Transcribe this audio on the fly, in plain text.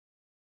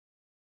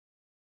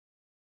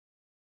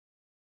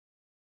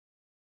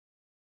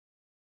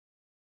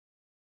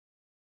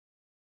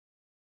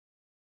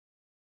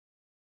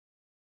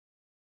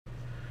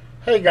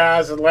Hey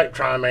guys, it's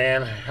Electron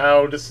man.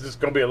 This is just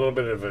going to be a little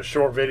bit of a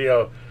short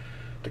video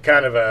to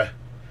kind of,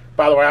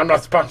 by the way, I'm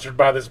not sponsored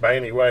by this by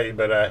any way,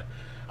 but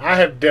I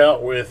have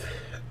dealt with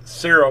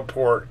serial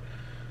port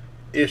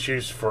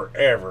issues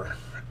forever.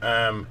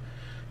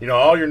 You know,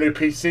 all your new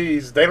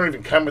PCs, they don't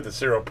even come with a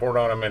serial port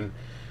on them, and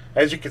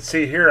as you can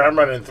see here, I'm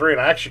running 3,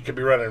 and I actually could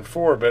be running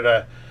 4,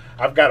 but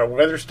I've got a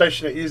weather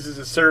station that uses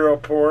a serial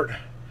port.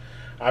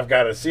 I've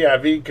got a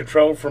CIV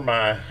control for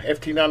my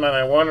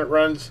FT991 that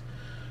runs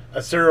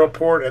a serial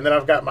port, and then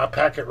I've got my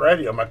packet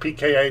radio, my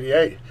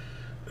PK88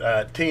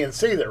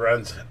 TNC that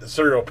runs a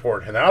serial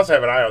port, and I also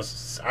have an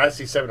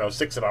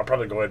IC706 that I'll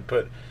probably go ahead and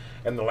put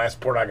in the last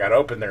port I got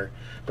open there.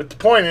 But the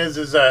point is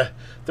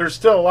there's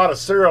still a lot of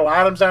serial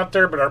items out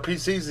there, but our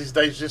PCs these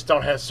days just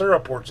don't have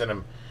serial ports in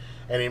them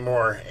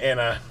anymore.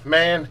 And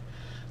man,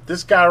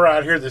 this guy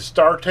right here, this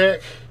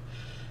StarTech,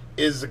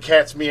 is the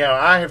cat's meow.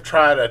 I have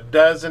tried a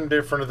dozen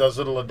different of those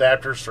little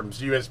adapters from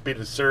USB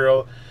to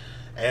serial,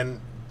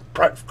 and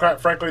quite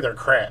frankly, they're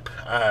crap.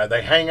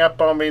 They hang up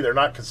on me. They're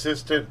not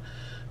consistent.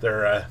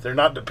 They're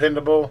not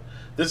dependable.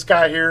 This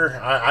guy here,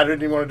 I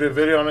didn't even want to do a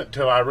video on it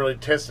until I really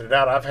tested it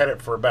out. I've had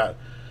it for about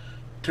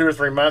 2 or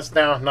 3 months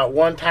now. Not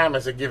one time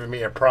has it given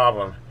me a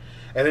problem,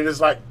 and it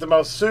is like the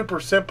most super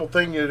simple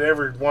thing you'd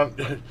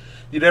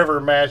ever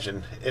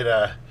imagine.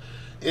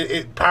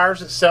 It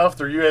powers itself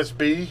through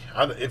USB.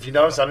 If you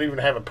notice, I don't even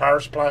have a power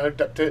supply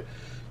hooked up to it.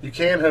 You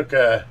can hook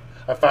a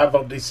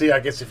 5-volt DC, I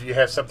guess, if you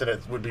have something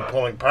that would be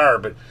pulling power,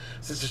 but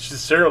since it's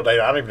just serial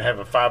data, I don't even have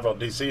a 5-volt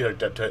DC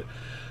hooked up to it.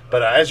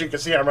 But as you can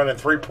see, I'm running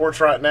 3 ports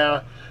right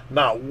now.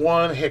 Not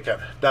one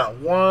hiccup, not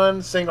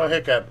one single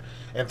hiccup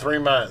in 3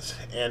 months.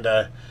 And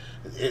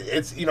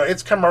it's, you know,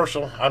 it's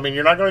commercial. I mean,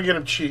 you're not going to get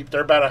them cheap.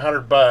 They're about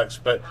 $100,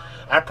 but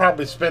I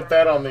probably spent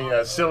that on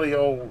the silly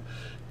old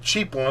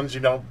cheap ones,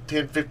 you know,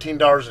 $10,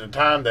 $15 at a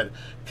time, that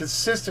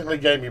consistently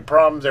gave me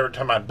problems. Every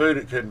time I boot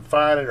it, couldn't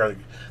find it, or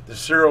the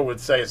serial would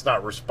say it's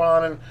not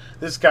responding.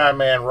 This guy,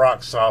 man,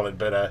 rock solid.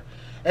 But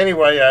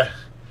anyway,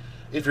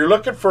 if you're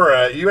looking for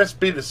a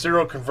USB to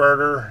serial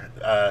converter,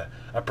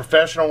 a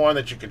professional one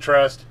that you can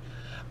trust,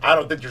 I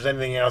don't think there's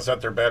anything else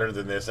out there better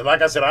than this. And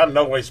like I said, I'm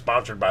no way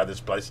sponsored by this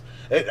place.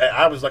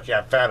 I was lucky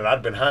I found it.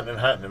 I'd been hunting,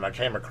 and I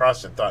came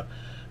across it and thought,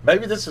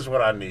 maybe this is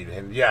what I need.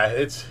 And yeah,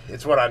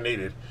 it's what I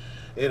needed.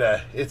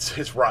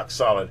 It's rock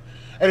solid.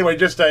 Anyway,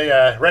 just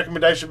a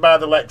recommendation by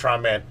the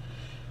Electron man.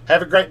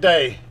 Have a great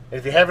day.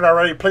 If you haven't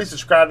already, please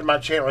subscribe to my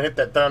channel and hit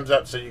that thumbs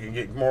up so you can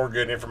get more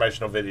good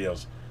informational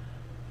videos.